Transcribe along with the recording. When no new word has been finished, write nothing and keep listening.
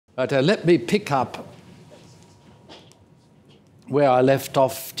But let me pick up where I left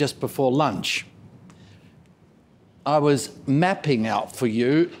off just before lunch. I was mapping out for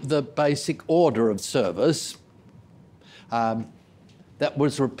you the basic order of service that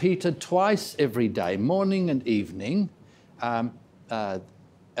was repeated twice every day, morning and evening,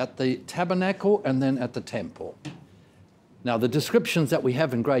 at the tabernacle and then at the temple. Now, the descriptions that we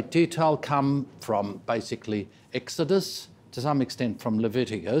have in great detail come from basically Exodus, to some extent from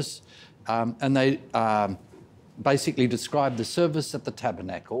Leviticus, and they basically describe the service at the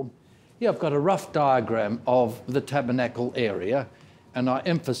tabernacle. Here I've got a rough diagram of the tabernacle area, and I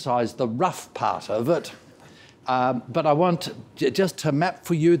emphasize the rough part of it, but I want just to map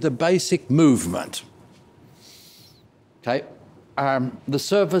for you the basic movement. Okay, the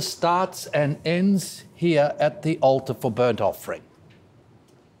service starts and ends here at the altar for burnt offering.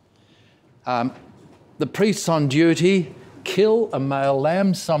 The priests on duty kill a male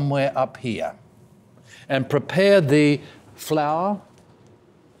lamb somewhere up here and prepare the flour,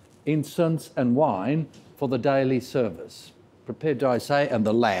 incense and wine for the daily service. Prepared, do I say, and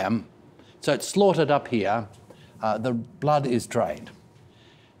the lamb. So it's slaughtered up here. The blood is drained.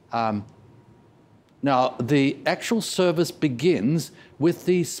 Now, the actual service begins with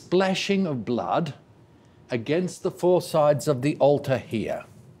the splashing of blood against the four sides of the altar here.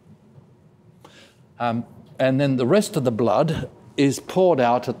 And then the rest of the blood is poured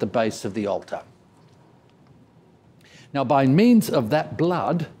out at the base of the altar. Now, by means of that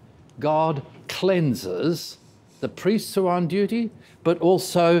blood, God cleanses the priests who are on duty, but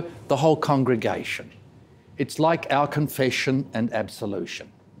also the whole congregation. It's like our confession and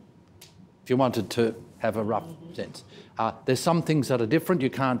absolution, if you wanted to have a rough sense. There's some things that are different. You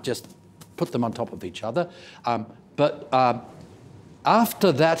can't just put them on top of each other. But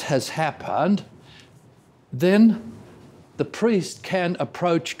after that has happened, then the priest can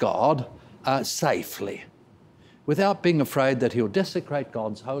approach God safely, without being afraid that he'll desecrate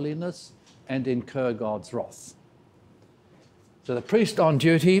God's holiness and incur God's wrath. So the priest on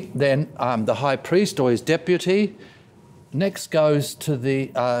duty, then the high priest or his deputy, next goes to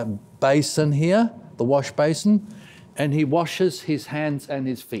the basin here, the wash basin, and he washes his hands and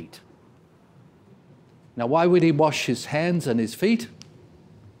his feet. Now, why would he wash his hands and his feet?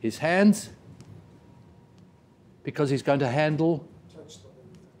 His hands, because he's going to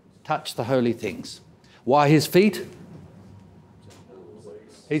touch the holy things. Why his feet?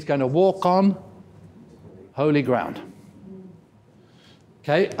 He's going to walk on holy ground.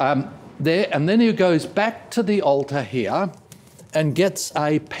 Okay, there, and then he goes back to the altar here and gets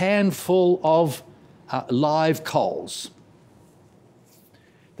a pan full of live coals.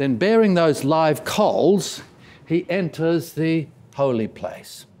 Then, bearing those live coals, he enters the holy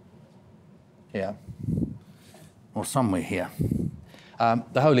place. Here, or somewhere here.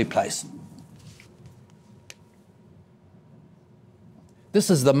 The holy place. This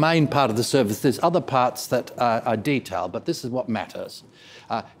is the main part of the service. There's other parts that are detailed, but this is what matters.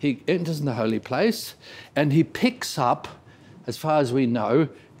 He enters in the holy place and he picks up, as far as we know,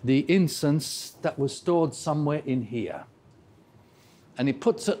 the incense that was stored somewhere in here. And he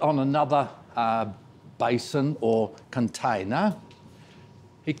puts it on another basin or container.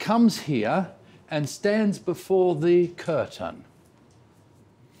 He comes here and stands before the curtain.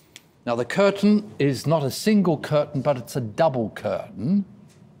 Now, the curtain is not a single curtain, but it's a double curtain,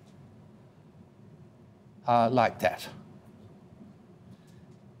 like that.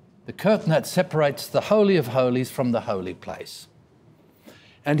 The curtain that separates the Holy of Holies from the holy place.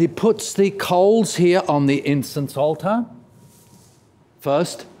 And he puts the coals here on the incense altar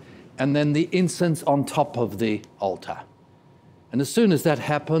first, and then the incense on top of the altar. And as soon as that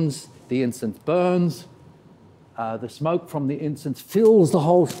happens, the incense burns. The smoke from the incense fills the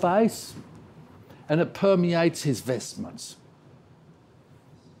whole space and it permeates his vestments.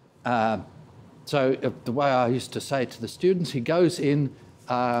 So the way I used to say to the students, he goes in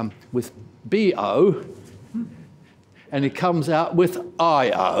with BO and he comes out with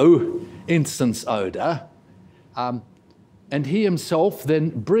IO, incense odour. And he himself then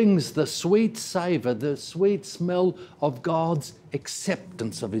brings the sweet savour, the sweet smell of God's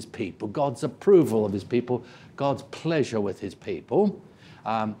acceptance of his people, God's approval of his people, God's pleasure with his people.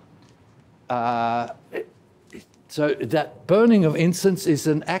 So that burning of incense is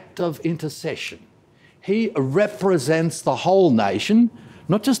an act of intercession. He represents the whole nation,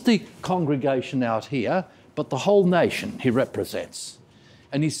 not just the congregation out here, but the whole nation he represents.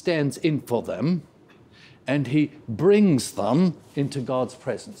 And he stands in for them. And he brings them into God's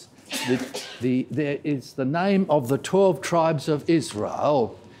presence. There is the name of the 12 tribes of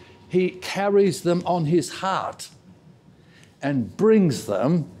Israel. He carries them on his heart. and brings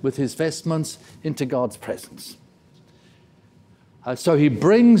them with his vestments into God's presence. So he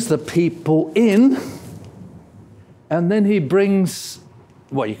brings the people in, and then he brings,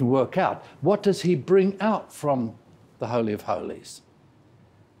 well, you can work out, what does he bring out from the Holy of Holies?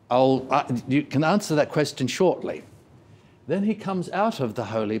 You can answer that question shortly. Then he comes out of the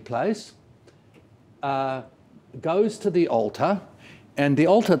holy place, goes to the altar, and the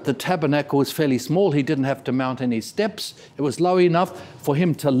altar at the tabernacle was fairly small. He didn't have to mount any steps. It was low enough for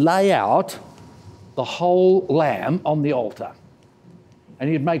him to lay out the whole lamb on the altar. And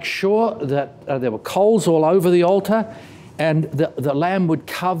he'd make sure that there were coals all over the altar, and the lamb would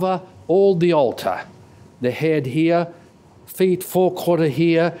cover all the altar. The head here, feet, forequarter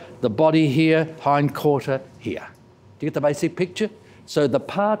here, the body here, hindquarter here. Do you get the basic picture? So the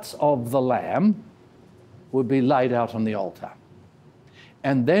parts of the lamb would be laid out on the altar.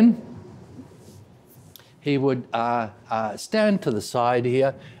 And then he would stand to the side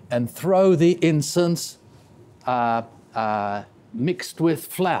here and throw the incense mixed with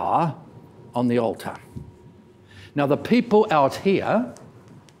flour on the altar. Now the people out here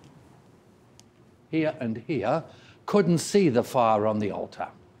and here, couldn't see the fire on the altar.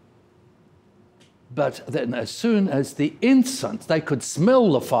 But then as soon as the incense, they could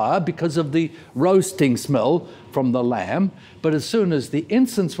smell the fire because of the roasting smell from the lamb, but as soon as the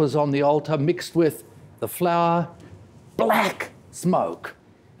incense was on the altar mixed with the flour, black smoke,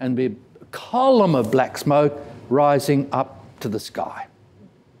 and a column of black smoke rising up to the sky.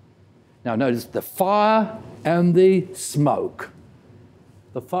 Now notice the fire and the smoke.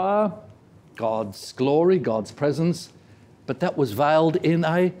 The fire, God's glory, God's presence, but that was veiled in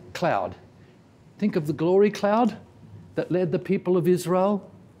a cloud. Think of the glory cloud that led the people of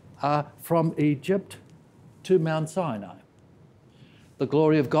Israel from Egypt to Mount Sinai. The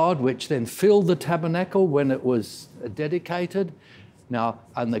glory of God, which then filled the tabernacle when it was dedicated. Now,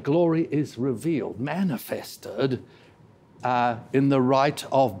 and the glory is revealed, manifested in the rite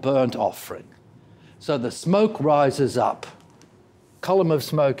of burnt offering. So the smoke rises up, column of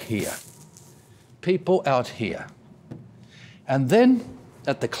smoke here, people out here. And then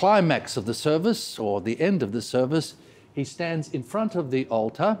at the climax of the service, or the end of the service, he stands in front of the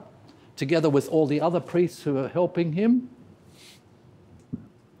altar, together with all the other priests who are helping him.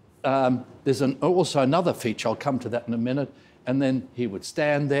 There's also another feature, I'll come to that in a minute, and then he would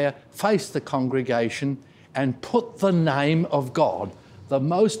stand there, face the congregation, and put the name of God, the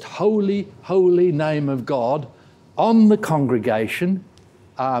most holy, holy name of God, on the congregation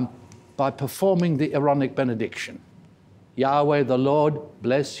by performing the Aaronic benediction. Yahweh the Lord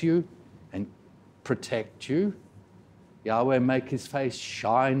bless you and protect you. Yahweh make his face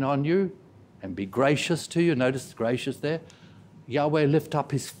shine on you and be gracious to you. Notice gracious there. Yahweh lift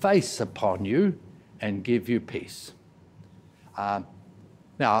up his face upon you and give you peace.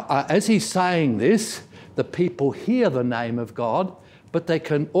 Now, as he's saying this, the people hear the name of God, but they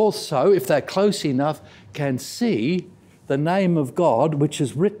can also, if they're close enough, can see the name of God, which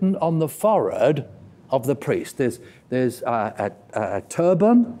is written on the forehead of the priest. There's a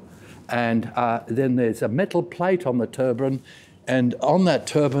turban, and then there's a metal plate on the turban, and on that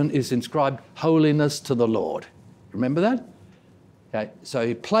turban is inscribed, Holiness to the Lord. Remember that? Okay, so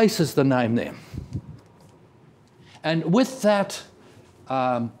he places the name there. And with that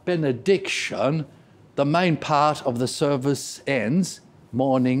benediction, the main part of the service ends,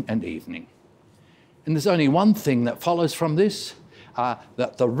 morning and evening. And there's only one thing that follows from this,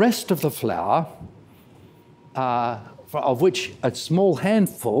 that the rest of the flour, of which a small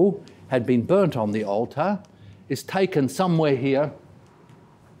handful had been burnt on the altar, is taken somewhere here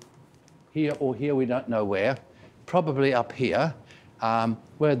or here, we don't know where, probably up here,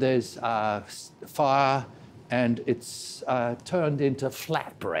 where there's fire, and it's turned into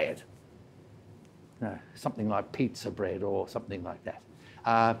flatbread. Something like pizza bread or something like that.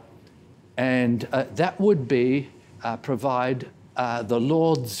 And that would be provide the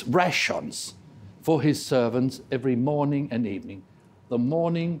Lord's rations for his servants every morning and evening. The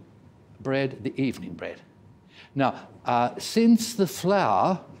morning bread, the evening bread. Now, since the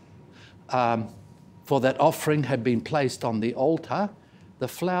flour for that offering had been placed on the altar, the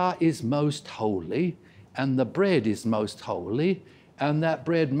flour is most holy and the bread is most holy, and that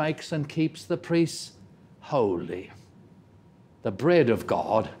bread makes and keeps the priests holy. The bread of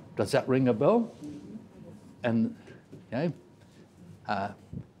God, does that ring a bell? And okay.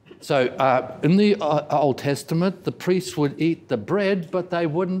 So in the Old Testament, the priests would eat the bread, but they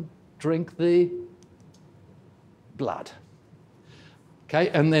wouldn't drink the blood. Okay,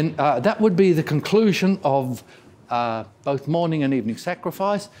 and then that would be the conclusion of both morning and evening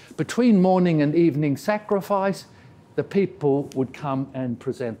sacrifice. Between morning and evening sacrifice, the people would come and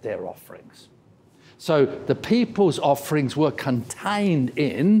present their offerings. So the people's offerings were contained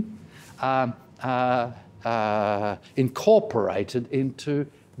in, incorporated into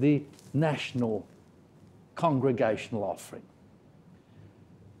the national congregational offering.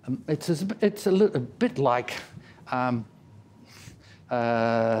 It's a bit like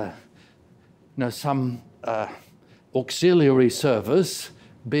some auxiliary service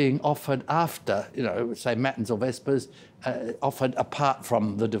being offered after, say Matins or Vespers, offered apart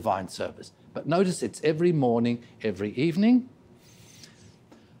from the divine service. But notice it's every morning, every evening.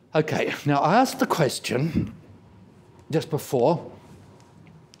 Okay, now I asked the question just before.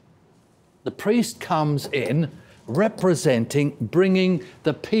 The priest comes in representing, bringing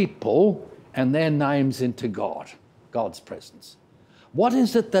the people and their names into God's presence. What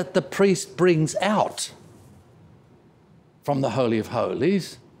is it that the priest brings out from the Holy of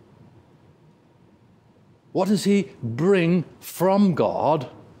Holies? What does he bring from God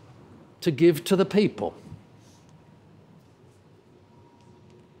to give to the people?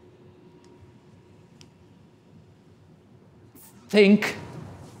 Think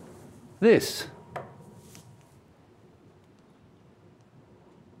this.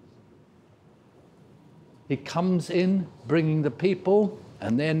 He comes in bringing the people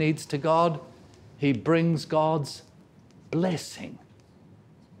and their needs to God. He brings God's blessing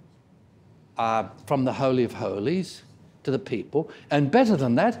from the Holy of Holies to the people. And better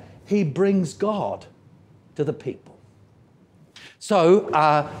than that, he brings God to the people. So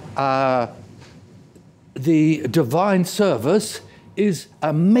the divine service is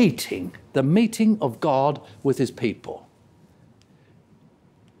a meeting, the meeting of God with his people.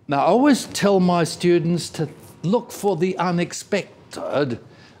 Now, I always tell my students to look for the unexpected.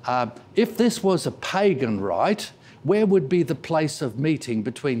 If this was a pagan rite, where would be the place of meeting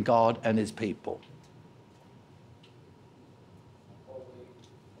between God and his people?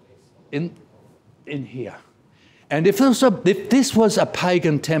 In here. And if this was a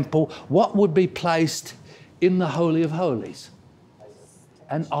pagan temple, what would be placed in the Holy of Holies?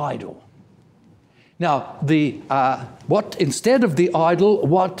 An idol. Now, instead of the idol,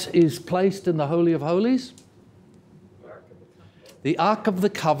 what is placed in the Holy of Holies? The Ark of the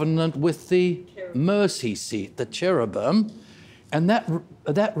Covenant with the mercy seat, the cherubim, and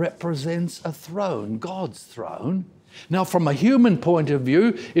that represents a throne, God's throne. Now, from a human point of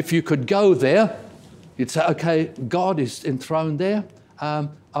view, if you could go there, you'd say, okay, God is enthroned there. I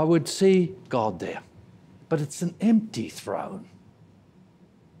would see God there. But it's an empty throne.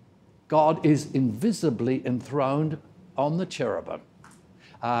 God is invisibly enthroned on the cherubim.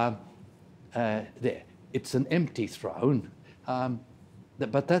 There. It's an empty throne.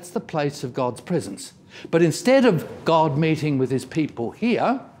 But that's the place of God's presence. But instead of God meeting with his people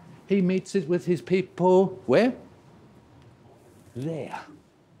here, he meets with his people where? There.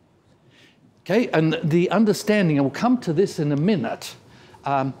 Okay, and the understanding, and we'll come to this in a minute,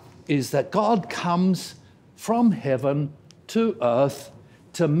 is that God comes from heaven to earth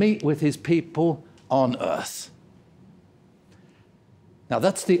to meet with his people on earth. Now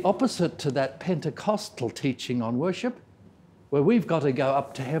that's the opposite to that Pentecostal teaching on worship, where we've got to go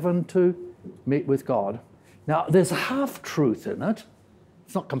up to heaven to meet with God. Now there's a half-truth in it.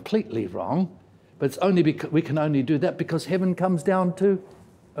 It's not completely wrong, but it's only because we can only do that because heaven comes down to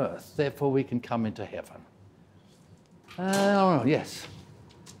earth. Therefore we can come into heaven. Yes.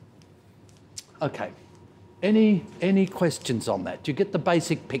 Okay. Any questions on that? Do you get the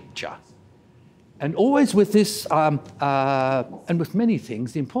basic picture? And always with this, and with many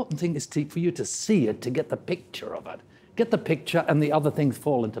things, the important thing is for you to see it, to get the picture of it. Get the picture and the other things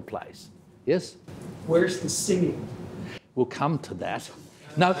fall into place. Yes? Where's the singing? We'll come to that.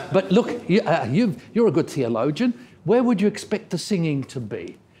 No, but look, you're a good theologian. Where would you expect the singing to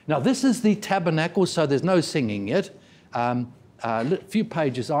be? Now, this is the tabernacle, so there's no singing yet. A few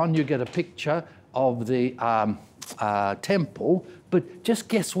pages on, you get a picture of the temple, but just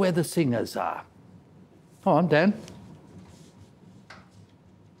guess where the singers are. Come on, Dan.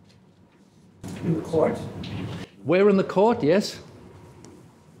 In the court. Where in the court, yes?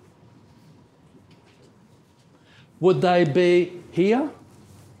 Would they be here?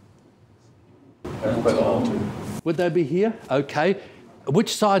 Would they be here? Okay.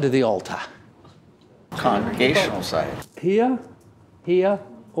 Which side of the altar? Congregational side. Here, here,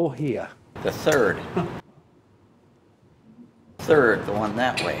 or here? The third. Third, the one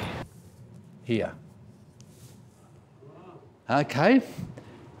that way. Here. Okay.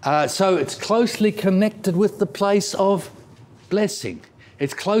 So it's closely connected with the place of blessing.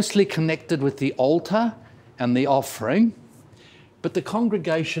 It's closely connected with the altar and the offering. But the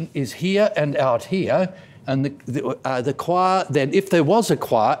congregation is here and out here. And the choir, then if there was a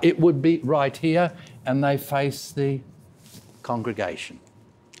choir, it would be right here, and they face the congregation.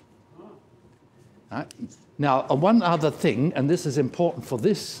 Right. Now, one other thing, and this is important for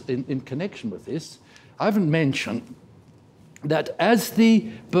this, in connection with this, I haven't mentioned that as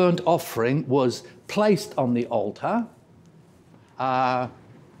the burnt offering was placed on the altar,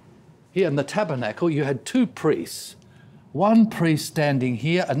 here in the tabernacle, you had two priests. One priest standing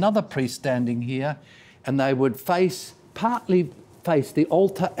here, another priest standing here, and they would partly face the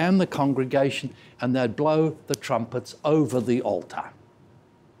altar and the congregation, and they'd blow the trumpets over the altar.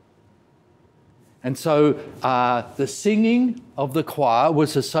 And so the singing of the choir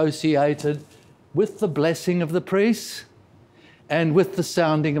was associated with the blessing of the priests and with the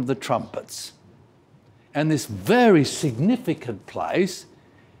sounding of the trumpets. And this very significant place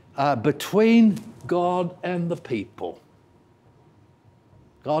between God and the people.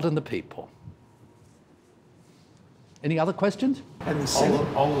 God and the people. Any other questions? And the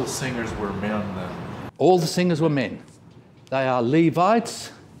singing. All the singers were men then? All the singers were men. They are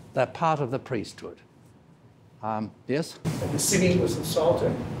Levites. They're part of the priesthood. Yes? And the singing was the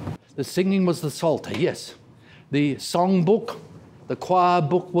psalter. The singing was the psalter, yes. The song book, the choir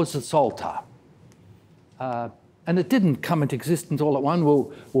book was the psalter. And it didn't come into existence all at once.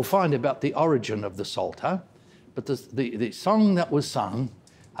 We'll find about the origin of the psalter. But the song that was sung,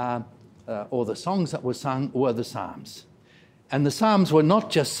 or the songs that were sung, were the psalms. And the psalms were not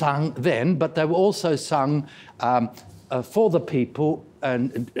just sung then, but they were also sung for the people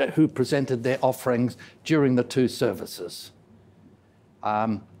and who presented their offerings during the two services.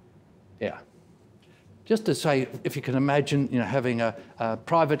 Yeah. Just to say, if you can imagine, having a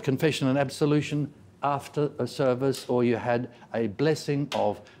private confession and absolution after a service, or you had a blessing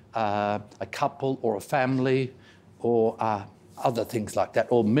of a couple or a family, or other things like that,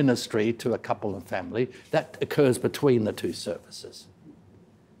 or ministry to a couple and family, that occurs between the two services.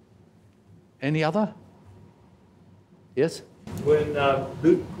 Any other? Yes? When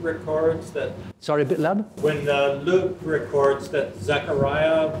Luke records that... Sorry, a bit louder? When Luke records that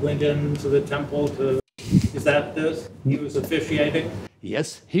Zechariah went into the temple to... Is that this? He was officiating?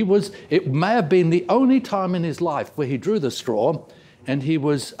 Yes, he was. It may have been the only time in his life where he drew the straw and he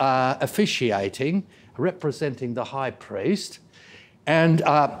was officiating, representing the high priest, and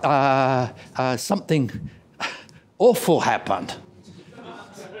something awful happened.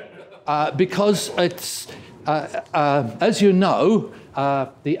 Because it's, as you know,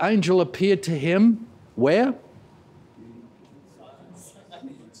 the angel appeared to him where?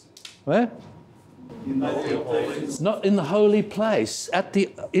 Where? Not in the holy place, at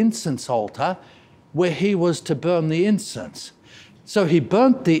the incense altar, where he was to burn the incense. So he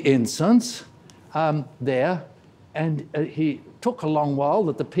burnt the incense there, and he took a long while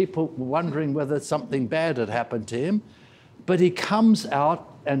that the people were wondering whether something bad had happened to him. But he comes out,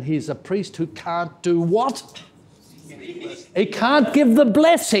 and he's a priest who can't do what? He can't give the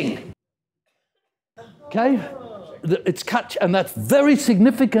blessing. Okay? It's cut, and that's very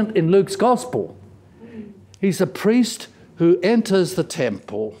significant in Luke's gospel. He's a priest who enters the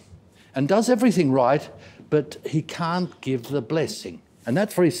temple and does everything right, but he can't give the blessing. And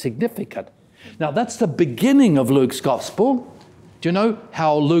that's very significant. Now, that's the beginning of Luke's gospel. Do you know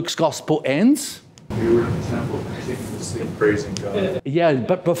how Luke's gospel ends? We were in the temple singing, praising God. Yeah,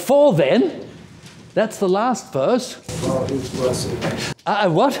 but before then, that's the last verse. While he was blessing.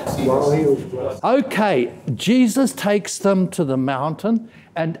 What? While he was blessing. Okay, Jesus takes them to the mountain,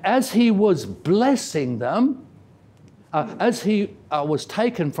 and as he was blessing them, as he was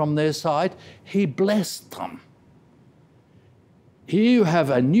taken from their side, he blessed them. Here you have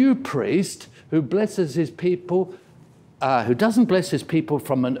a new priest who blesses his people, who doesn't bless his people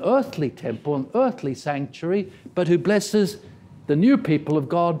from an earthly temple, an earthly sanctuary, but who blesses the new people of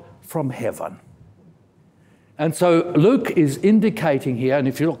God from heaven. And so Luke is indicating here, and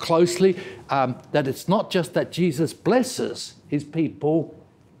if you look closely, that it's not just that Jesus blesses his people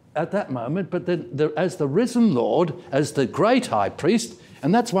at that moment, but that as the risen Lord, as the great high priest,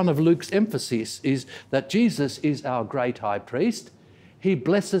 and that's one of Luke's emphases, is that Jesus is our great high priest. He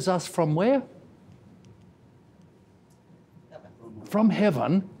blesses us from where? From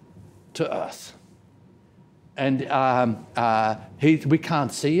heaven to earth. And we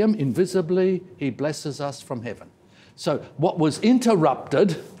can't see him invisibly. He blesses us from heaven. So what was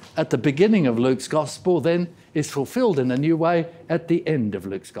interrupted at the beginning of Luke's gospel then is fulfilled in a new way at the end of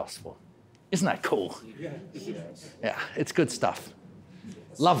Luke's gospel. Isn't that cool? Yeah, it's good stuff.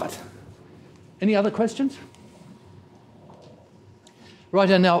 Love it. Any other questions? Right,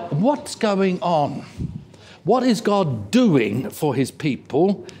 and now what's going on? What is God doing for his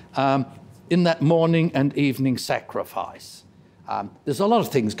people in that morning and evening sacrifice. There's a lot of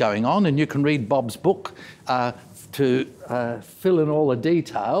things going on, and you can read Bob's book to fill in all the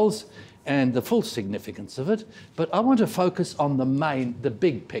details and the full significance of it, but I want to focus on the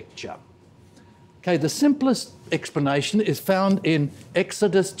big picture. Okay, the simplest explanation is found in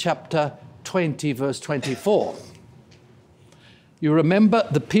Exodus chapter 20, verse 24. You remember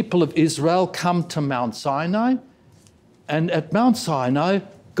the people of Israel come to Mount Sinai, and at Mount Sinai,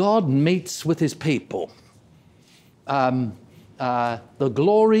 God meets with his people. The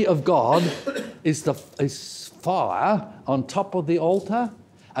glory of God is fire on top of the altar.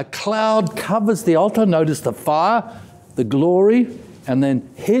 A cloud covers the altar. Notice the fire, the glory, and then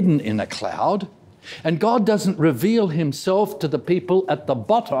hidden in a cloud. And God doesn't reveal himself to the people at the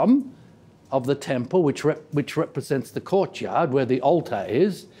bottom of the temple, which represents the courtyard where the altar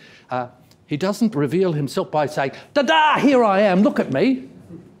is. He doesn't reveal himself by saying, "Ta-da, here I am, look at me."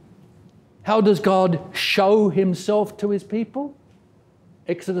 How does God show himself to his people?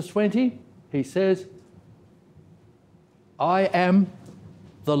 Exodus 20, he says, "I am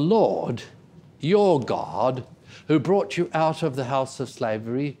the Lord, your God, who brought you out of the house of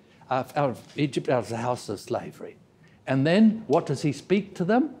slavery, out of Egypt, out of the house of slavery." And then what does he speak to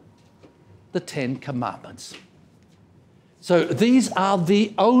them? The 10 Commandments. So these are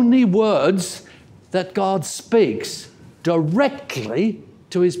the only words that God speaks directly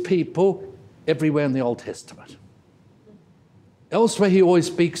to his people everywhere in the Old Testament. Elsewhere, he always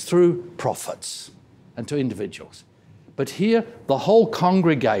speaks through prophets and to individuals. But here, the whole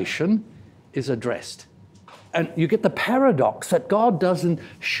congregation is addressed. And you get the paradox that God doesn't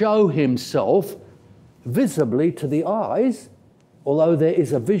show himself visibly to the eyes, although there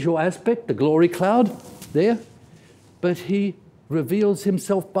is a visual aspect, the glory cloud there, but he reveals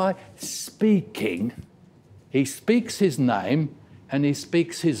himself by speaking. He speaks his name and he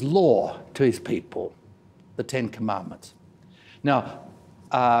speaks his law to his people, the 10 Commandments. Now,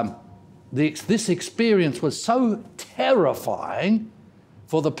 this experience was so terrifying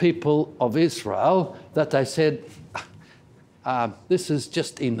for the people of Israel that they said, this is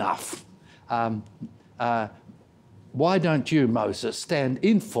just enough. Why don't you, Moses, stand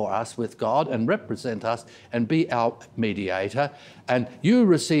in for us with God and represent us and be our mediator, and you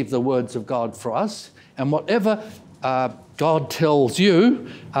receive the words of God for us, and whatever God tells you,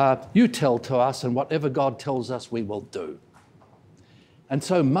 you tell to us, and whatever God tells us, we will do. And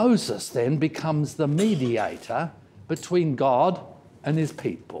so Moses then becomes the mediator between God and his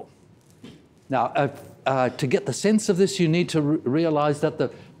people. Now, to get the sense of this, you need to realize that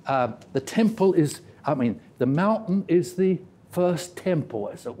the temple is, the mountain is the first temple,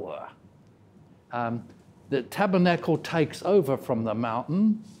 as it were. The tabernacle takes over from the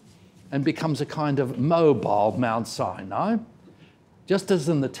mountain and becomes a kind of mobile Mount Sinai. Just as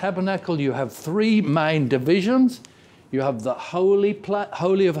in the tabernacle, you have 3 main divisions. You have the Holy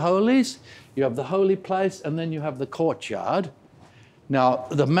of Holies, you have the holy place, and then you have the courtyard. Now,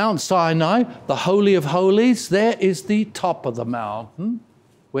 the Mount Sinai, the Holy of Holies, there is the top of the mountain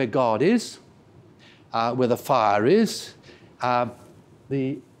where God is, where the fire is.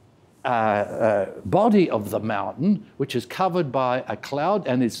 The body of the mountain, which is covered by a cloud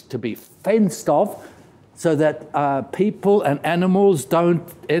and is to be fenced off so that people and animals don't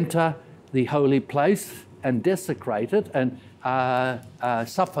enter the holy place and desecrate it and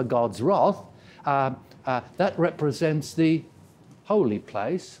suffer God's wrath. That represents the holy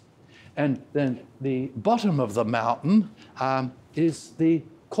place. And then the bottom of the mountain is the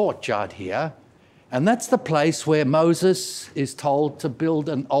courtyard here. And that's the place where Moses is told to build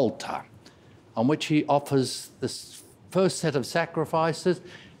an altar on which he offers the first set of sacrifices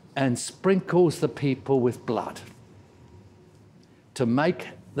and sprinkles the people with blood to make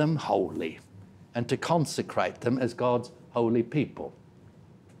them holy and to consecrate them as God's holy people.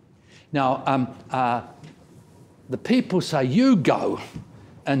 Now, the people say, you go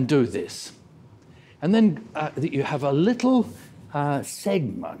and do this. And then you have a little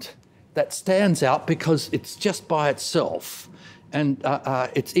segment that stands out because it's just by itself. And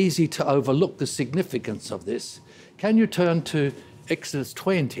it's easy to overlook the significance of this. Can you turn to Exodus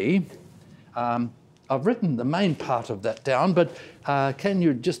 20? I've written the main part of that down, but can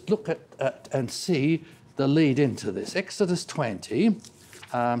you just look at and see the lead into this? Exodus 20,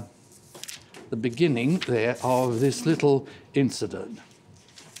 the beginning there of this little incident.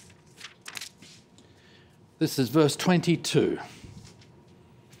 This is verse 22.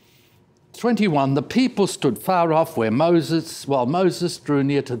 21, the people stood far off while Moses drew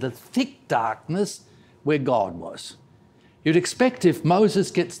near to the thick darkness where God was. You'd expect if Moses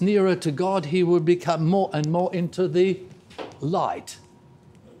gets nearer to God, he would become more and more into the light.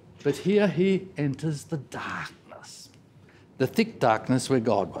 But here he enters the darkness, the thick darkness where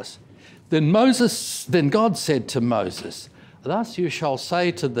God was. Then God said to Moses, "Thus you shall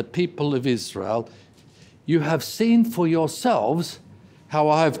say to the people of Israel, you have seen for yourselves how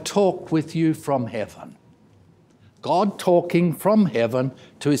I have talked with you from heaven." God talking from heaven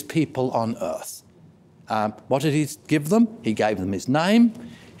to his people on earth. What did he give them? He gave them his name.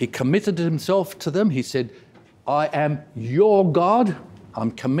 He committed himself to them. He said, "I am your God.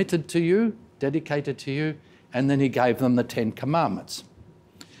 I'm committed to you, dedicated to you." And then he gave them the 10 Commandments.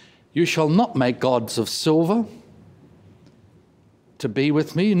 "You shall not make gods of silver to be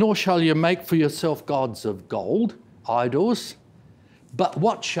with me, nor shall you make for yourself gods of gold, idols. But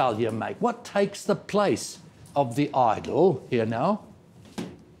what shall you make?" What takes the place of the idol here now?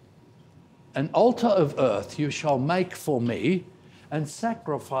 "An altar of earth you shall make for me, and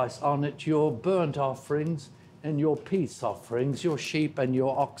sacrifice on it your burnt offerings and your peace offerings, your sheep and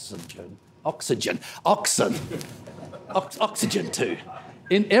your oxen too.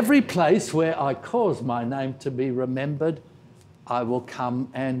 In every place where I cause my name to be remembered, I will come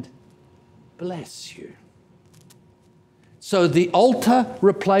and bless you." So the altar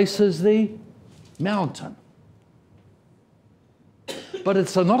replaces the mountain. But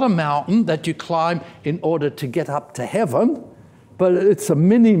it's not a mountain that you climb in order to get up to heaven, but it's a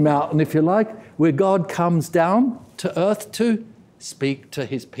mini mountain, if you like, where God comes down to earth to speak to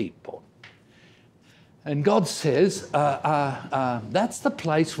his people. And God says, that's the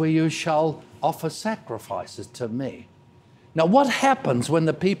place where you shall offer sacrifices to me. Now, what happens when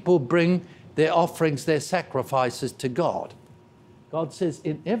the people bring their offerings, their sacrifices to God? God says,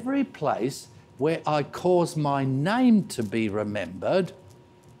 "In every place where I cause my name to be remembered,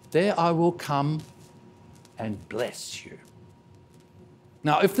 there I will come and bless you."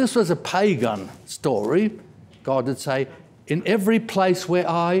 Now, if this was a pagan story, God would say, "In every place where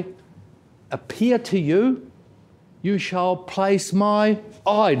I appear to you, you shall place my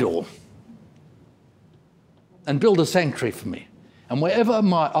idol and build a sanctuary for me. And wherever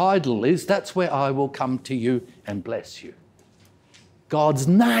my idol is, that's where I will come to you and bless you." God's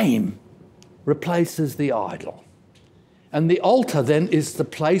name replaces the idol. And the altar then is the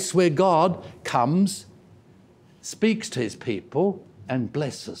place where God comes, speaks to his people, and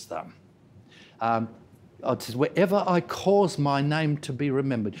blesses them. It says, "Wherever I cause my name to be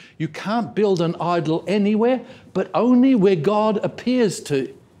remembered." You can't build an idol anywhere, but only where God appears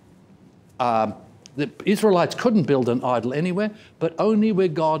to. The Israelites couldn't build an idol anywhere, but only where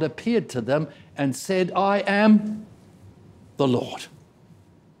God appeared to them and said, "I am the Lord."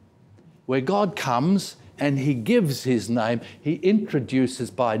 Where God comes and he gives his name, he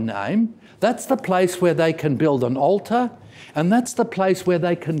introduces by name, that's the place where they can build an altar, and that's the place where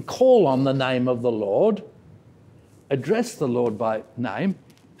they can call on the name of the Lord, address the Lord by name,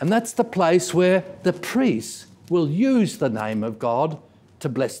 and that's the place where the priests will use the name of God to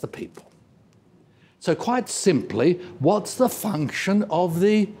bless the people. So quite simply, what's the function of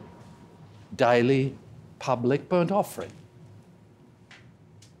the daily public burnt offering?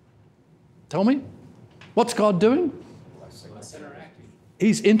 Tell me, what's God doing?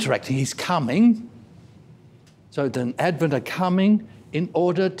 He's interacting, he's coming. So the Advent are coming in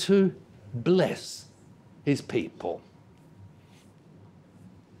order to bless his people.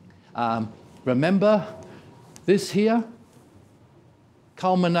 Remember this here,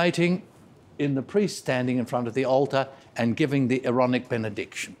 culminating in the priest standing in front of the altar and giving the Aaronic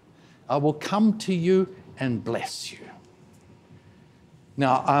benediction. "I will come to you and bless you."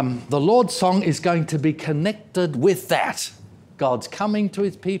 Now, the Lord's song is going to be connected with that. God's coming to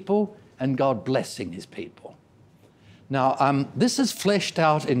his people and God blessing his people. Now, this is fleshed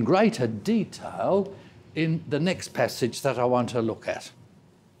out in greater detail in the next passage that I want to look at.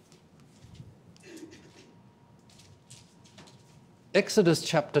 Exodus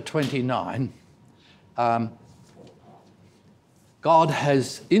chapter 29, God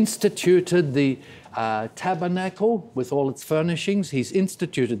has instituted the tabernacle with all its furnishings. He's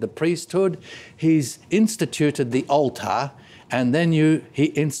instituted the priesthood. He's instituted the altar. And then he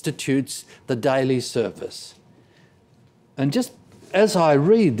institutes the daily service. And just as I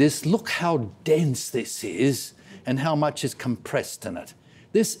read this, look how dense this is and how much is compressed in it.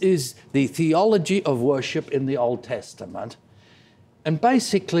 This is the theology of worship in the Old Testament. And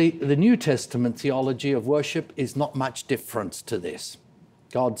basically, the New Testament theology of worship is not much difference to this.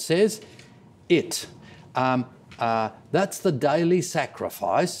 God says, that's the daily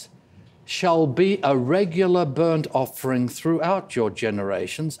sacrifice, shall be a regular burnt offering throughout your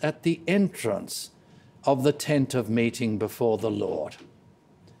generations at the entrance of the tent of meeting before the Lord.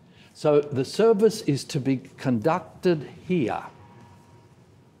 So the service is to be conducted here.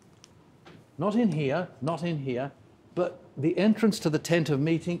 not in here, not in here, but the entrance to the tent of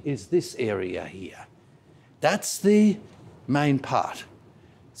meeting is this area here. That's the main part.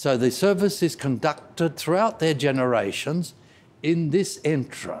 So the service is conducted throughout their generations in this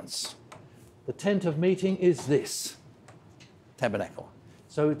entrance. The tent of meeting is this tabernacle.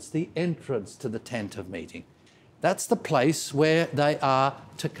 So it's the entrance to the tent of meeting. That's the place where they are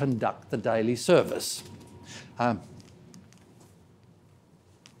to conduct the daily service.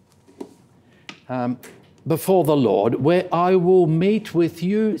 Before the Lord, where I will meet with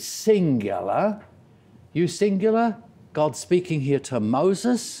you singular. You singular, God speaking here to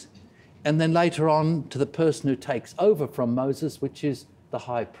Moses, and then later on to the person who takes over from Moses, which is the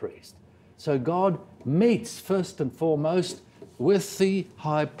high priest. So God meets first and foremost with the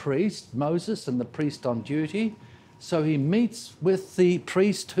high priest, Moses, and the priest on duty. So he meets with the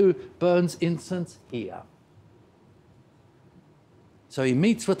priest who burns incense here. So he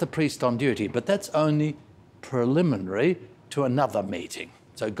meets with the priest on duty, but that's only preliminary to another meeting.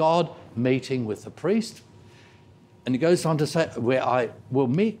 So God meeting with the priest. And he goes on to say, where I will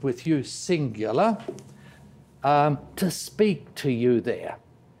meet with you singular, to speak to you there.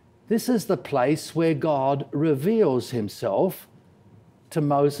 This is the place where God reveals himself to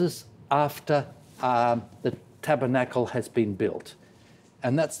Moses after the tabernacle has been built.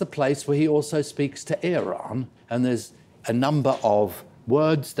 And that's the place where he also speaks to Aaron. And there's a number of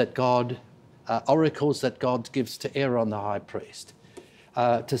words that God, oracles that God gives to Aaron the high priest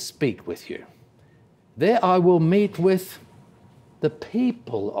to speak with you. There I will meet with the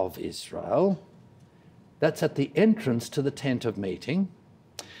people of Israel. That's at the entrance to the tent of meeting.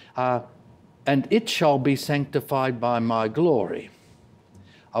 And it shall be sanctified by my glory.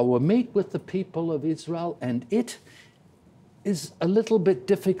 I will meet with the people of Israel, and it is a little bit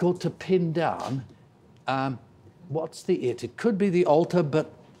difficult to pin down. What's the it? It could be the altar,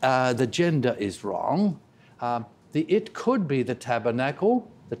 but the gender is wrong. The it could be the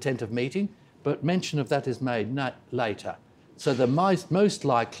tabernacle, the tent of meeting, but mention of that is made later. So the most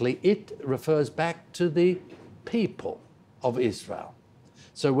likely it refers back to the people of Israel.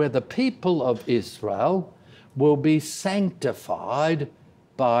 So where the people of Israel will be sanctified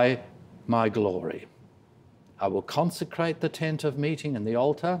by my glory. I will consecrate the tent of meeting and the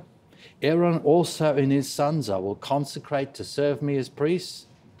altar. Aaron also and his sons I will consecrate to serve me as priests.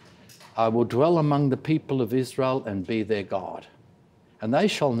 I will dwell among the people of Israel and be their God. And they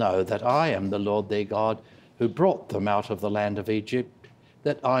shall know that I am the Lord their God, who brought them out of the land of Egypt,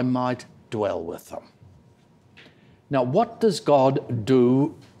 that I might dwell with them. Now, what does God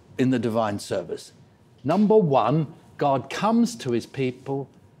do in the divine service? Number one, God comes to his people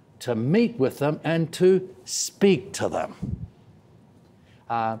to meet with them and to speak to them.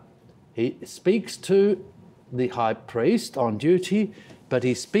 He speaks to the high priest on duty, but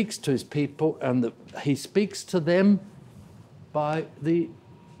he speaks to his people, and he speaks to them by the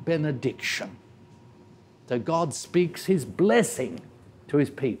benediction. So God speaks his blessing to his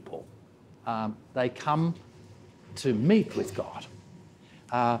people. They come to meet with God.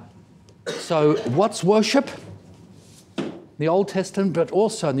 So what's worship? The Old Testament, but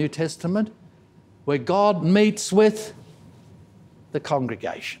also New Testament, where God meets with the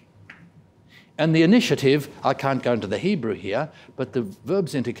congregation. And the initiative, I can't go into the Hebrew here, but the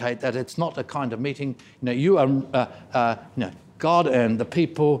verbs indicate that it's not a kind of meeting. God and the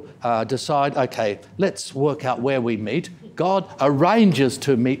people decide, okay, let's work out where we meet. God arranges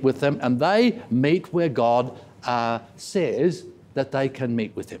to meet with them, and they meet where God says that they can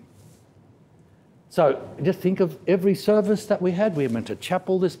meet with him. So just think of every service that we had. We went to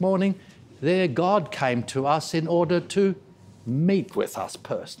chapel this morning. There God came to us in order to meet with us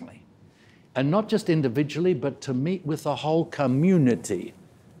personally. And not just individually, but to meet with the whole community,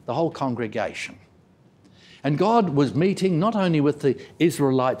 the whole congregation. And God was meeting not only with the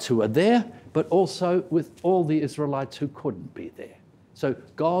Israelites who were there, but also with all the Israelites who couldn't be there. So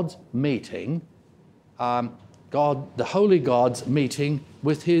God's meeting, the holy God's meeting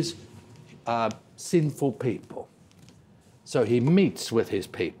with his sinful people. So he meets with his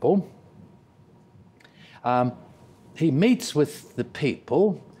people. He meets with the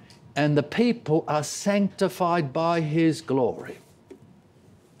people, and the people are sanctified by his glory.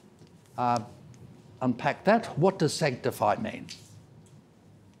 Unpack that. What does sanctify mean?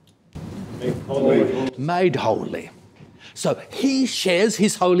 Made holy. Made holy. So he shares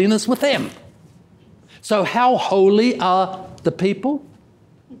his holiness with them. So how holy are the people?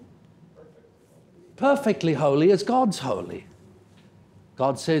 Perfectly holy as God's holy.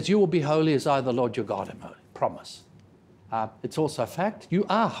 God says, you will be holy as I, the Lord your God, am holy. Promise. It's also a fact, you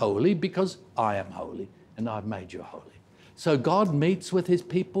are holy because I am holy and I've made you holy. So God meets with his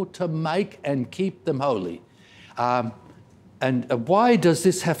people to make and keep them holy. And why does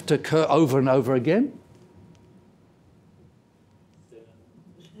this have to occur over and over again?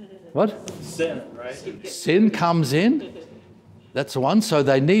 What? Sin, right? Sin comes in. That's the one. So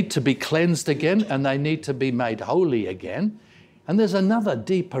they need to be cleansed again and they need to be made holy again. And there's another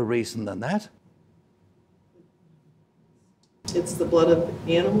deeper reason than that. It's the blood of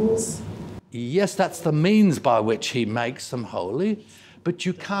animals. Yes, that's the means by which he makes them holy. But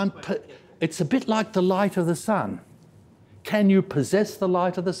you can't, it's a bit like the light of the sun. Can you possess the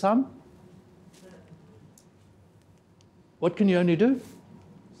light of the sun? What can you only do?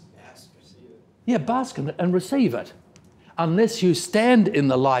 Yeah, bask in it and receive it. Unless you stand in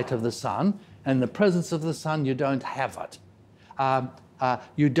the light of the sun and the presence of the sun, you don't have it.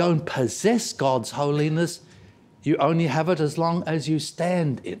 You don't possess God's holiness. You only have it as long as you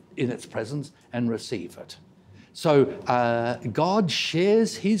stand in its presence and receive it. So God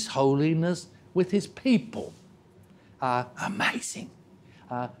shares his holiness with his people. Amazing.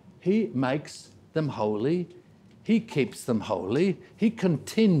 He makes them holy. He keeps them holy. He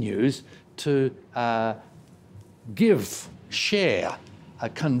continues to give, share,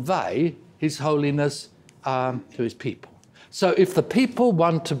 convey his holiness to his people. So if the people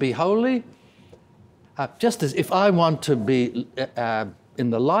want to be holy, just as if I want to be in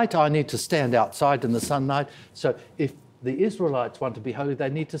the light, I need to stand outside in the sunlight. So if the Israelites want to be holy, they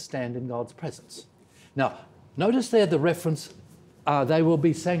need to stand in God's presence. Now, notice there the reference, they will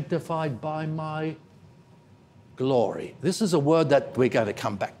be sanctified by my glory. This is a word that we're going to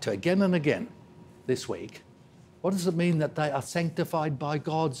come back to again and again this week. What does it mean that they are sanctified by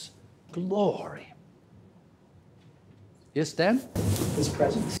God's glory? Yes, Dan? His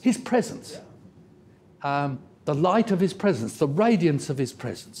presence. His presence. The light of his presence, the radiance of his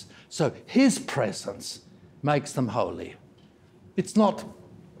presence. So his presence makes them holy. It's not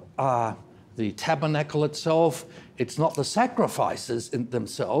the tabernacle itself, it's not the sacrifices in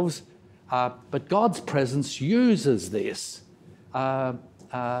themselves, but God's presence uses this.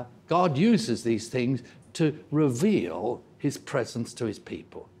 God uses these things to reveal his presence to his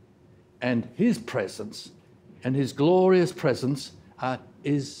people. And his presence and his glorious presence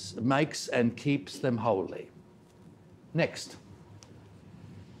makes and keeps them holy. Next.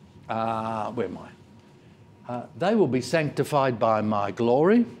 Where am I? They will be sanctified by my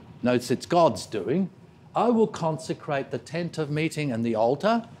glory. Notice it's God's doing. I will consecrate the tent of meeting and the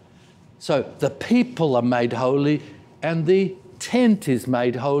altar. So the people are made holy and the tent is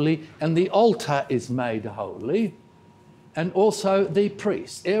made holy and the altar is made holy. And also the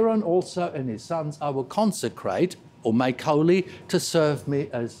priests. Aaron also and his sons I will consecrate or make holy to serve me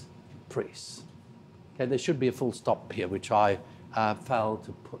as priests. Okay, there should be a full stop here, which I failed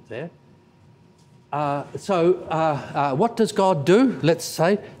to put there. What does God do? Let's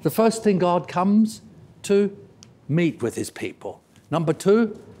say the first thing, God comes to meet with his people. Number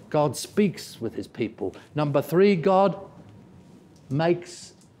 2, God speaks with his people. Number 3, God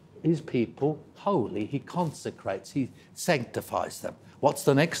makes his people holy. He consecrates, he sanctifies them. What's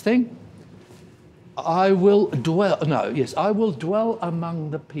the next thing? I will dwell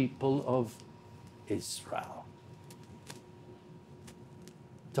among the people of Israel.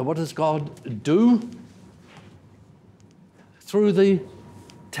 So what does God do? Through the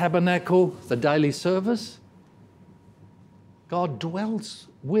tabernacle, the daily service, God dwells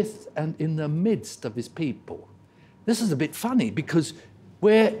with and in the midst of his people. This is a bit funny because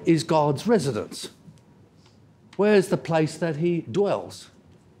where is God's residence? Where is the place that he dwells?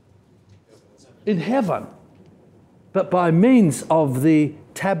 In heaven. But by means of the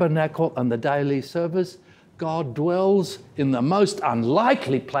tabernacle and the daily service, God dwells in the most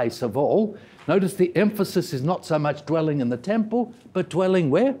unlikely place of all. Notice the emphasis is not so much dwelling in the temple, but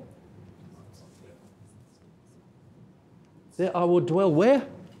dwelling where? There I will dwell where?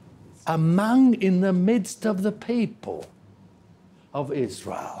 In the midst of the people of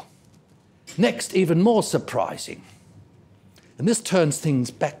Israel. Next, even more surprising. And this turns things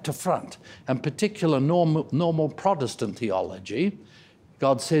back to front, and particular normal Protestant theology.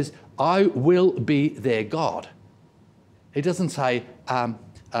 God says, I will be their God. He doesn't say,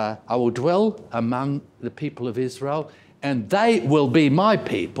 I will dwell among the people of Israel, and they will be my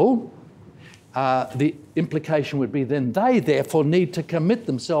people. The implication would be then they therefore need to commit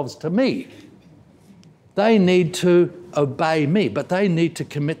themselves to me. They need to obey me, but they need to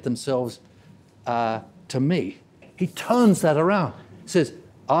commit themselves to me. He turns that around. He says,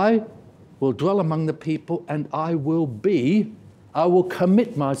 I will dwell among the people and I will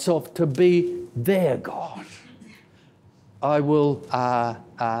commit myself to be their God. I will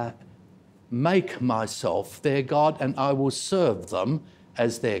make myself their God and I will serve them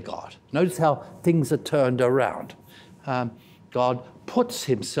as their God. Notice how things are turned around. God puts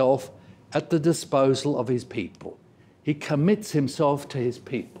himself at the disposal of his people. He commits himself to his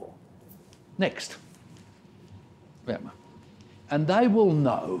people. Next. And they will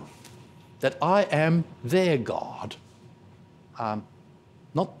know that I am their God.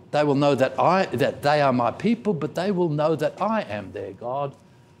 Not they will know that they are my people, but they will know that I am their God,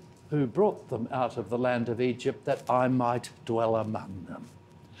 who brought them out of the land of Egypt, that I might dwell among them.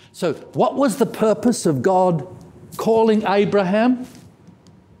 So what was the purpose of God calling Abraham,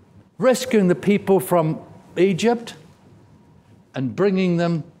 rescuing the people from Egypt and bringing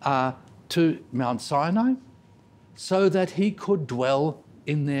them to Mount Sinai? So that he could dwell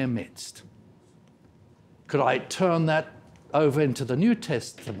in their midst. Could I turn that over into the New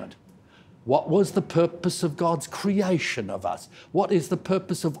Testament? What was the purpose of God's creation of us? What is the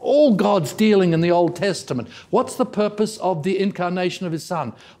purpose of all God's dealing in the Old Testament? What's the purpose of the incarnation of his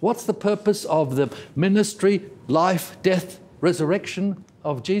Son? What's the purpose of the ministry, life, death, resurrection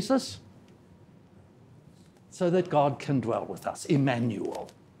of Jesus? So that God can dwell with us. Emmanuel.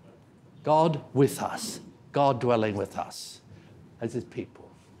 God with us. God dwelling with us as his people.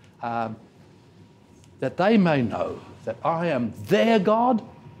 That they may know that I am their God,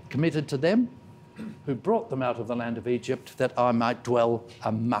 committed to them, who brought them out of the land of Egypt, that I might dwell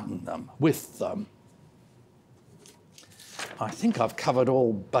among them, with them. I think I've covered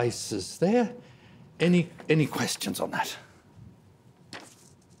all bases there. Any questions on that?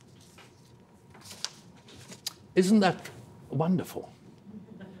 Isn't that wonderful?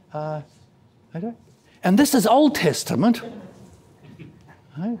 And this is Old Testament.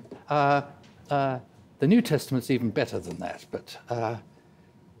 The New Testament's even better than that, but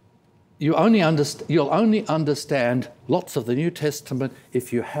you'll only understand lots of the New Testament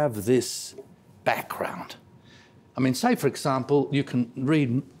if you have this background. I mean, say, for example, you can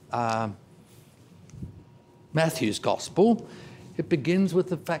read Matthew's Gospel. It begins with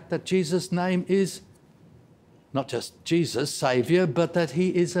the fact that Jesus' name is not just Jesus, Saviour, but that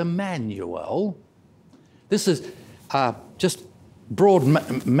he is Emmanuel. This is just broad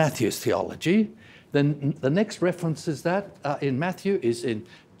Matthew's theology. Then the next reference is that in Matthew is in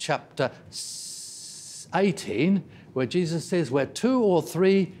chapter 18, where Jesus says, where 2 or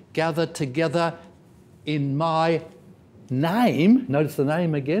 3 gather together in my name, notice the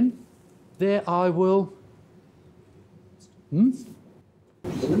name again, there I will... In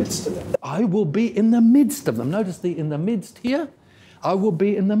the midst of them. I will be in the midst of them. Notice the in the midst here. I will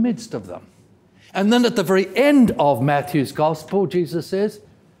be in the midst of them. And then at the very end of Matthew's Gospel, Jesus says,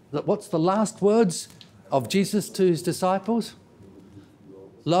 that what's the last words of Jesus to his disciples?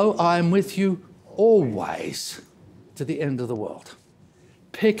 Lo, I am with you always to the end of the world.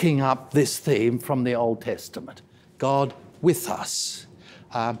 Picking up this theme from the Old Testament. God with us.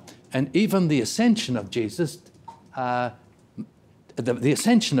 And even the ascension of Jesus, the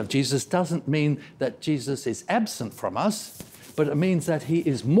ascension of Jesus doesn't mean that Jesus is absent from us, but it means that he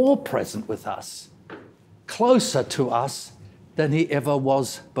is more present with us, closer to us than he ever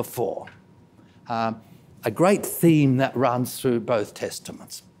was before. A great theme that runs through both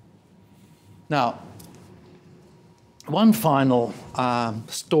Testaments. Now, one final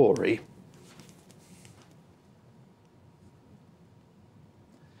story.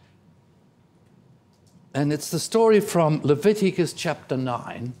 And it's the story from Leviticus chapter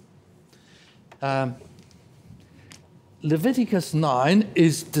 9. Leviticus 9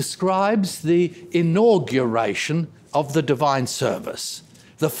 describes the inauguration of the divine service,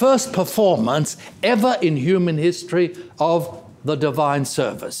 the first performance ever in human history of the divine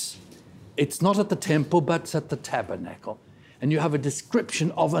service. It's not at the temple, but it's at the tabernacle. And you have a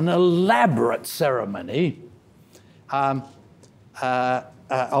description of an elaborate ceremony of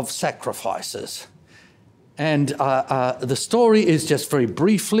sacrifices. And the story is just very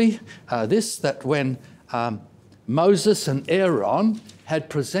briefly that when Moses and Aaron had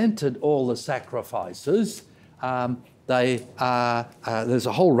presented all the sacrifices, there's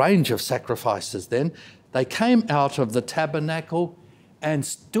a whole range of sacrifices then. They came out of the tabernacle and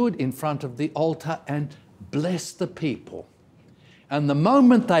stood in front of the altar and blessed the people. And the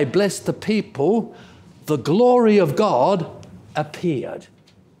moment they blessed the people, the glory of God appeared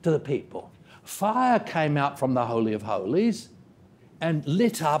to the people. Fire came out from the Holy of Holies and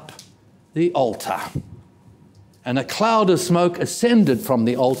lit up the altar. And a cloud of smoke ascended from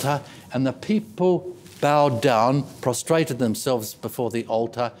the altar, and the people bowed down, prostrated themselves before the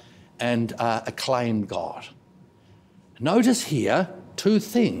altar, and acclaimed God. Notice here 2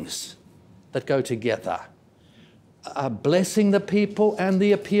 things that go together. blessing the people and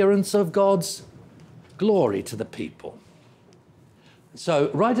the appearance of God's glory to the people. So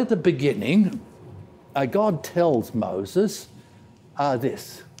right at the beginning, God tells Moses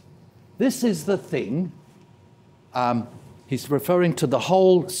this. This is the thing. He's referring to the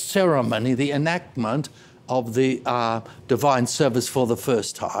whole ceremony, the enactment of the divine service for the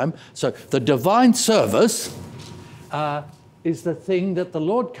first time. So the divine service is the thing that the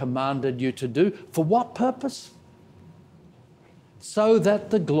Lord commanded you to do. For what purpose? So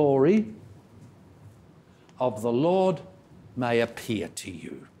that the glory of the Lord may appear to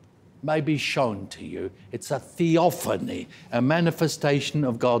you, may be shown to you. It's a theophany, a manifestation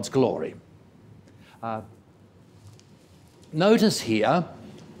of God's glory. Notice here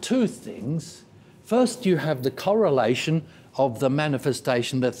two things. First, you have the correlation of the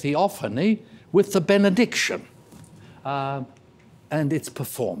manifestation, the theophany, with the benediction and its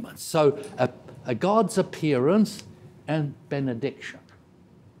performance. So a God's appearance and benediction.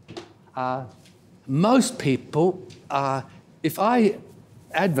 Most people, if I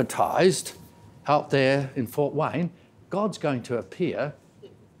advertised out there in Fort Wayne, God's going to appear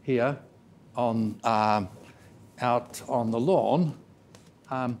here on out on the lawn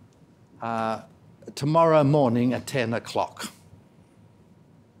tomorrow morning at 10 o'clock.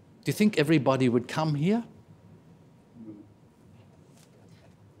 Do you think everybody would come here?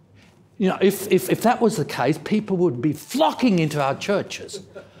 You know, if that was the case, people would be flocking into our churches.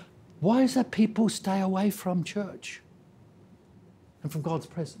 Why is that people stay away from church and from God's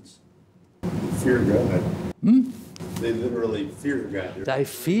presence? Fear God. They literally fear God. They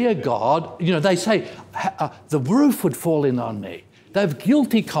fear God. You know, they say, the roof would fall in on me. They have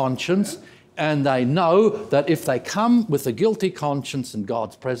guilty conscience, and they know that if they come with a guilty conscience in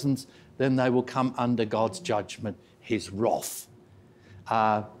God's presence, then they will come under God's judgment, his wrath.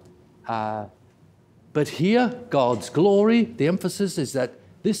 But here, God's glory, the emphasis is that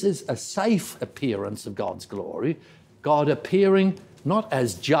this is a safe appearance of God's glory. God appearing not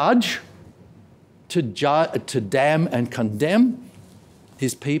as judge to damn and condemn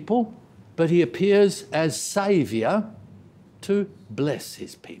his people, but he appears as saviour to bless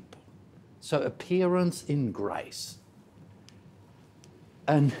his people. So appearance in grace.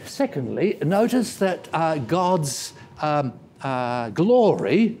 And secondly, notice that God's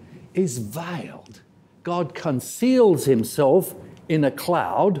glory is veiled. God conceals himself in a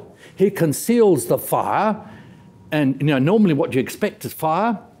cloud. He conceals the fire. And you know, normally what you expect is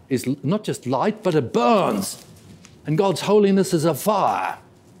fire is not just light, but it burns. And God's holiness is a fire.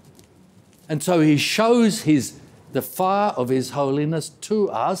 And so he shows the fire of his holiness to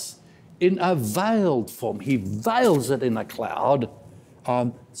us in a veiled form. He veils it in a cloud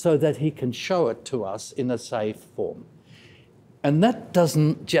so that he can show it to us in a safe form. And that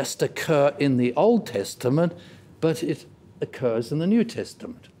doesn't just occur in the Old Testament, but it occurs in the New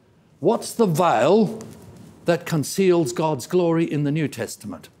Testament. What's the veil that conceals God's glory in the New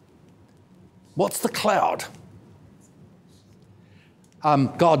Testament? What's the cloud?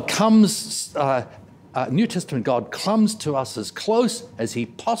 God comes, New Testament God comes to us as close as he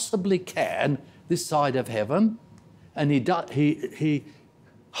possibly can this side of heaven, and he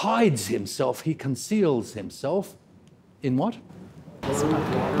hides himself, he conceals himself in what?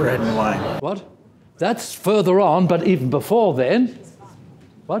 Bread and wine. What? That's further on, but even before then.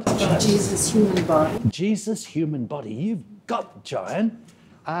 What? Jesus' human body. Jesus' human body. You've got, Joanne.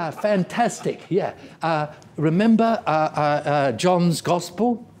 Fantastic, yeah. Remember John's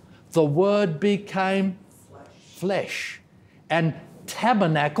Gospel? The Word became flesh and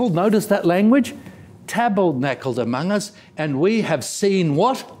tabernacled. Notice that language? Tabernacled among us, and we have seen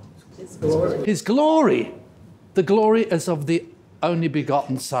what? His glory. His glory. The glory is of the only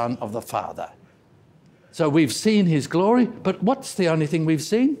begotten Son of the Father. So we've seen his glory, but what's the only thing we've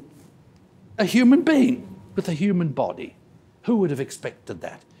seen? A human being with a human body. Who would have expected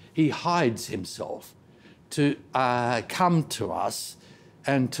that? He hides himself to come to us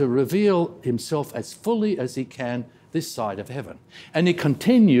and to reveal himself as fully as he can this side of heaven. And he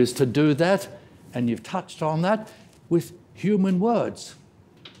continues to do that, and you've touched on that, with human words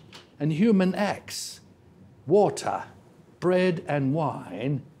and human acts. Water, bread and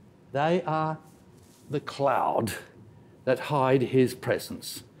wine, they are the cloud that hide his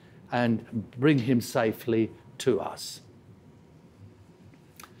presence and bring him safely to us.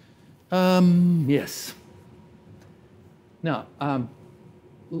 Yes. Now,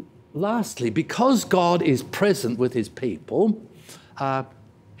 lastly, because God is present with his people, and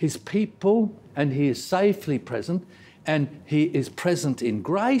he is safely present, and he is present in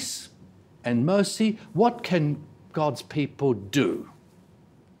grace and mercy, what can God's people do?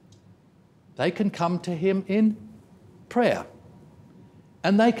 They can come to him in prayer.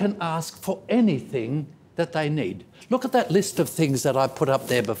 And they can ask for anything that they need. Look at that list of things that I put up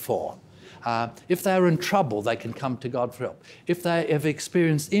there before. If they're in trouble, they can come to God for help. If they have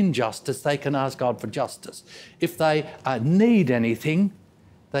experienced injustice, they can ask God for justice. If they need anything,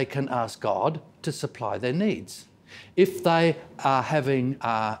 they can ask God to supply their needs. If they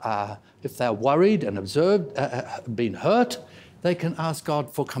are if they're worried and observed, been hurt, they can ask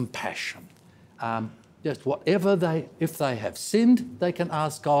God for compassion. Just if they have sinned, they can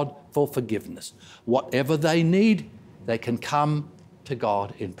ask God for forgiveness. Whatever they need, they can come to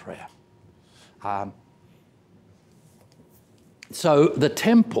God in prayer. So the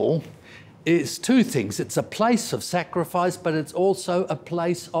temple is two things. It's a place of sacrifice, but it's also a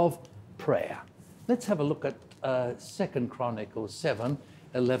place of prayer. Let's have a look at 2 Chronicles 7,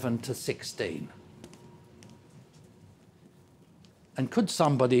 11 to 16. And could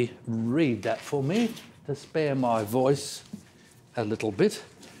somebody read that for me to spare my voice a little bit?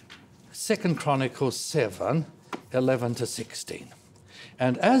 2 Chronicles 7, 11 to 16.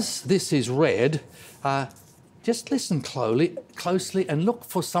 And as this is read, just listen closely and look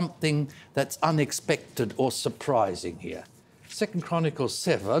for something that's unexpected or surprising here. 2 Chronicles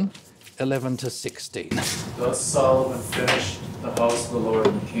 7, 11 to 16. Thus Solomon finished the house of the Lord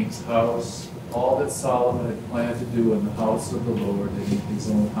and the king's house. All that Solomon had planned to do in the house of the Lord and in his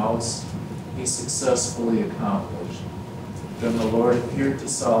own house, he successfully accomplished. Then the Lord appeared to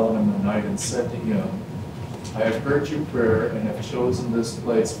Solomon in the night and said to him, I have heard your prayer and have chosen this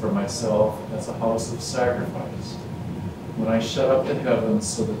place for myself as a house of sacrifice. When I shut up the heavens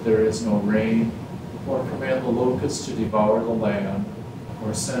so that there is no rain, or command the locusts to devour the land,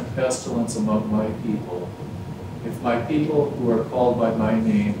 or send pestilence among my people, if my people who are called by my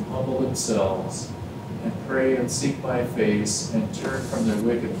name humble themselves and pray and seek my face and turn from their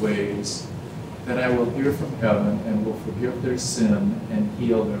wicked ways, then I will hear from heaven and will forgive their sin and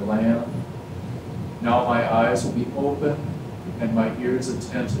heal their land. Now my eyes will be open and my ears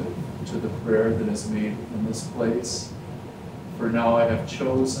attentive to the prayer that is made in this place. For now I have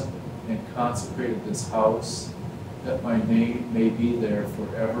chosen and consecrated this house, that my name may be there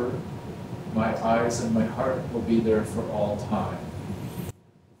forever. My eyes and my heart will be there for all time.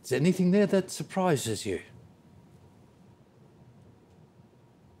 Is there anything there that surprises you?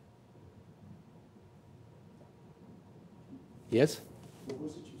 Yes?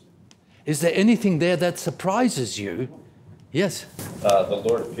 Is there anything there that surprises you? Yes? The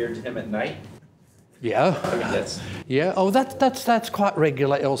Lord appeared to him at night. Yeah. I mean, that's... Yeah. Oh, that's quite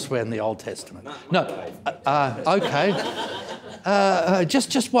regular elsewhere in the Old Testament. No. Okay.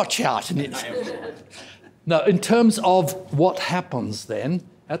 Just watch out. No, in terms of what happens then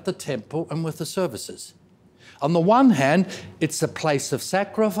at the temple and with the services. On the one hand, it's a place of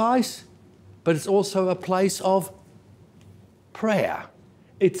sacrifice, but it's also a place of prayer.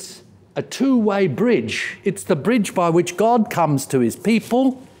 It's a two-way bridge. It's the bridge by which God comes to his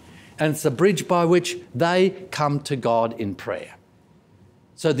people, and it's the bridge by which they come to God in prayer.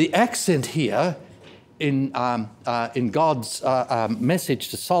 So the accent here in God's message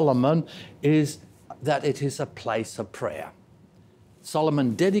to Solomon is that it is a place of prayer.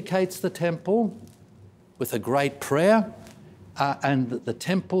 Solomon dedicates the temple with a great prayer, and the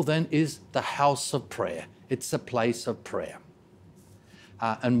temple then is the house of prayer. It's a place of prayer.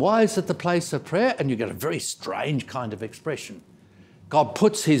 And why is it the place of prayer? And you get a very strange kind of expression. God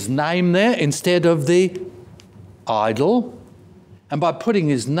puts his name there instead of the idol. And by putting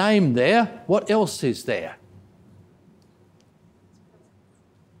his name there, what else is there?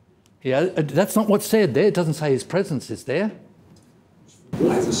 Yeah, that's not what's said there. It doesn't say his presence is there.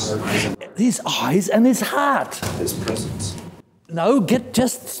 His eyes and his heart. His presence. No,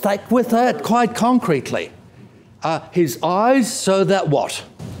 just stick with that quite concretely. His eyes, so that what?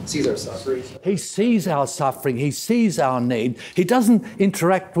 Sees our suffering. He sees our suffering. He sees our need. He doesn't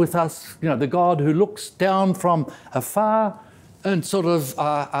interact with us, the God who looks down from afar and sort of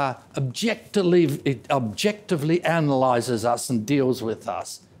objectively analyzes us and deals with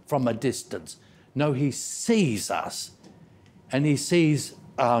us from a distance. No, he sees us and he sees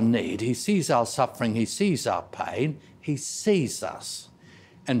our need. He sees our suffering. He sees our pain. He sees us.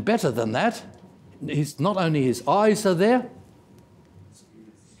 And better than that, not only his eyes are there,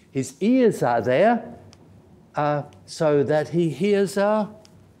 his ears are there, so that he hears our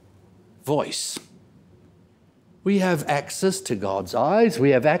voice. We have access to God's eyes, we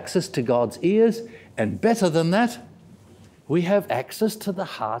have access to God's ears, and better than that, we have access to the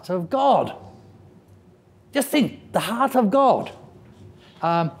heart of God. Just think, the heart of God.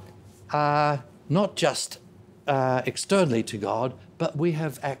 Not just externally to God, but we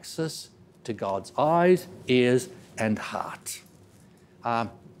have access to God's eyes, ears, and heart.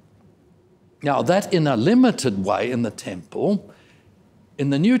 Now, that in a limited way in the temple. In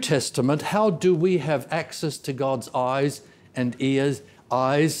the New Testament, how do we have access to God's eyes and ears?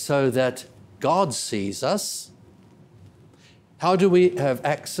 Eyes so that God sees us. How do we have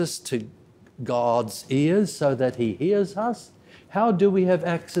access to God's ears so that he hears us? How do we have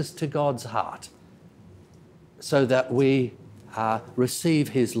access to God's heart so that we receive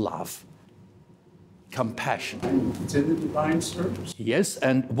his love, compassion? It's in the divine service. Yes,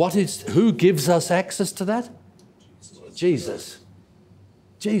 and who gives us access to that? Jesus.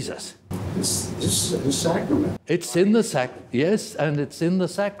 Jesus. This sacrament. It's in the yes, and it's in the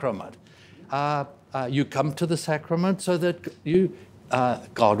sacrament. You come to the sacrament so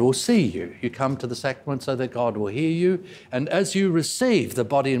that God will see you. You come to the sacrament so that God will hear you. And as you receive the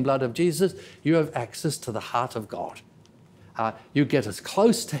body and blood of Jesus, you have access to the heart of God. You get as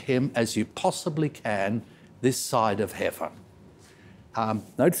close to him as you possibly can this side of heaven.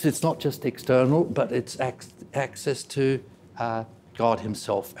 Notice it's not just external, but it's access to God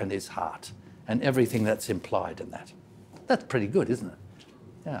himself and his heart and everything that's implied in that. That's pretty good, isn't it?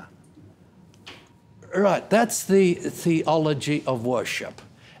 Yeah. Right, that's the theology of worship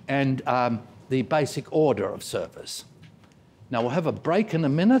and the basic order of service. Now, we'll have a break in a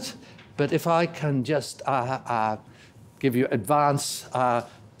minute, but if I can just give you advance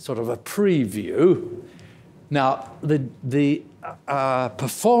sort of a preview. Now, the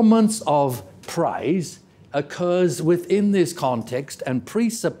performance of praise occurs within this context and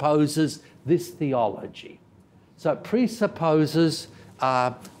presupposes this theology. So it presupposes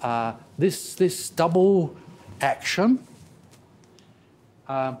this double action,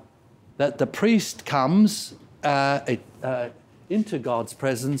 that the priest comes into God's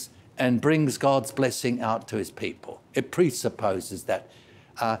presence and brings God's blessing out to his people. It presupposes that.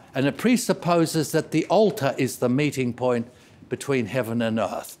 And it presupposes that the altar is the meeting point between heaven and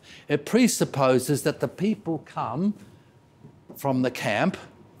earth. It presupposes that the people come from the camp,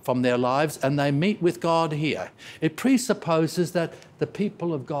 from their lives, and they meet with God here. It presupposes that the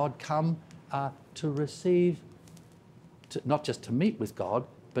people of God come to receive, not just to meet with God,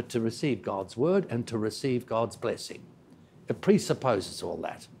 but to receive God's word and to receive God's blessing. It presupposes all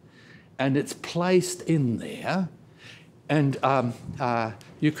that. And it's placed in there. And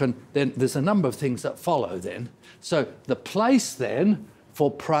you can, then there's a number of things that follow then. So the place then for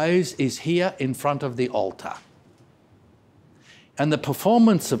praise is here in front of the altar. And the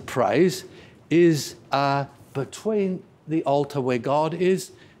performance of praise is between the altar where God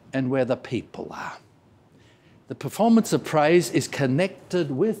is and where the people are. The performance of praise is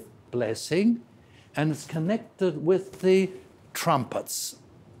connected with blessing, and it's connected with the trumpets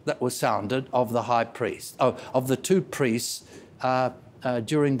that were sounded of the high priest, of the two priests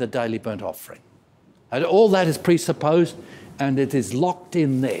during the daily burnt offering. And all that is presupposed, and it is locked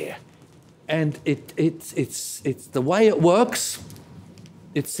in there. And it's the way it works,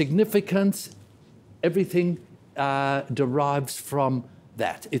 its significance, everything derives from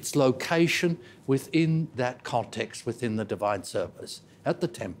that. Its location within that context, within the divine service, at the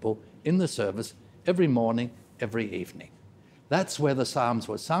temple, in the service, every morning, every evening. That's where the Psalms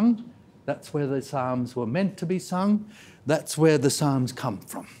were sung. That's where the Psalms were meant to be sung. That's where the Psalms come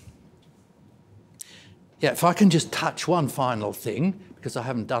from. Yeah, if I can just touch one final thing, because I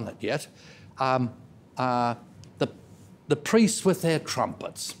haven't done it yet. The priests with their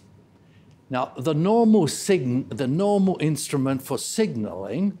trumpets. Now, the normal instrument for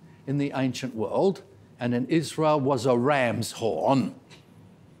signalling in the ancient world and in Israel was a ram's horn.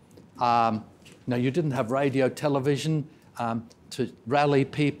 Now, you didn't have radio, television to rally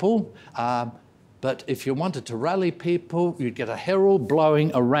people, but if you wanted to rally people, you'd get a herald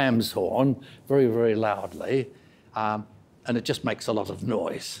blowing a ram's horn very, very loudly, and it just makes a lot of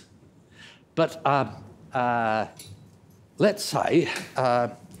noise. But let's say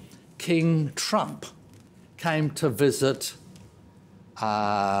King Trump came to visit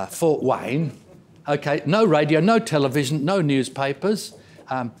Fort Wayne. Okay, no radio, no television, no newspapers.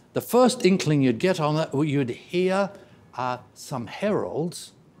 The first inkling you'd get on that, you'd hear some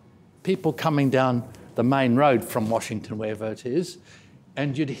heralds, people coming down the main road from Washington, wherever it is,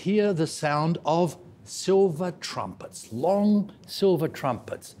 and you'd hear the sound of silver trumpets, long silver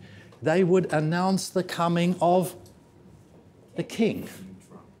trumpets. They would announce the coming of the king.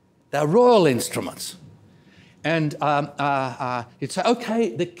 They're royal instruments. And you'd say,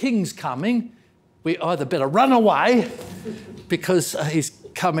 okay, the king's coming. We either better run away because he's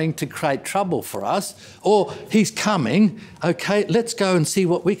coming to create trouble for us, or he's coming, okay, let's go and see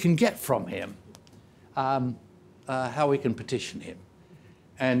what we can get from him, how we can petition him.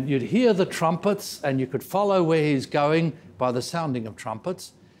 And you'd hear the trumpets and you could follow where he's going by the sounding of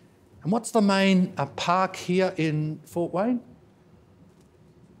trumpets. And what's the main park here in Fort Wayne?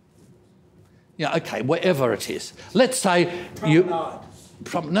 Yeah, okay, wherever it is. Let's say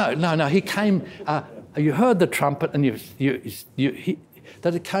No, he came, you heard the trumpet and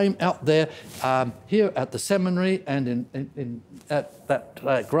that it came out there here at the seminary and at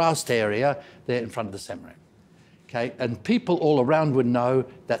that grassed area there in front of the seminary. Okay, and people all around would know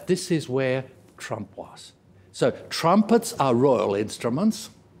that this is where Trump was. So trumpets are royal instruments.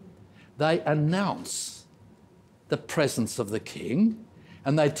 They announce the presence of the king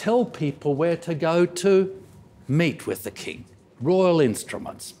and they tell people where to go to meet with the king. Royal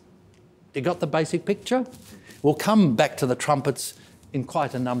instruments. You got the basic picture? We'll come back to the trumpets in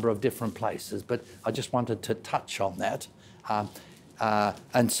quite a number of different places, but I just wanted to touch on that.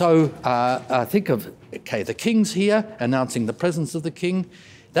 And so think of, okay, the king's here announcing the presence of the king.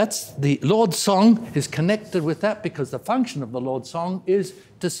 That's the Lord's song is connected with that because the function of the Lord's song is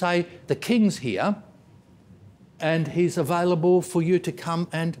to say the king's here and he's available for you to come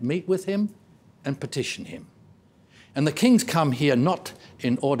and meet with him and petition him. And the king's come here not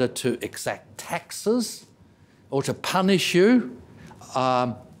in order to exact taxes or to punish you,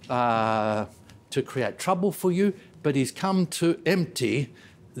 to create trouble for you, but he's come to empty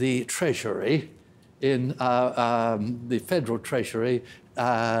the treasury in the federal treasury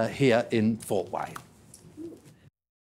here in Fort Wayne.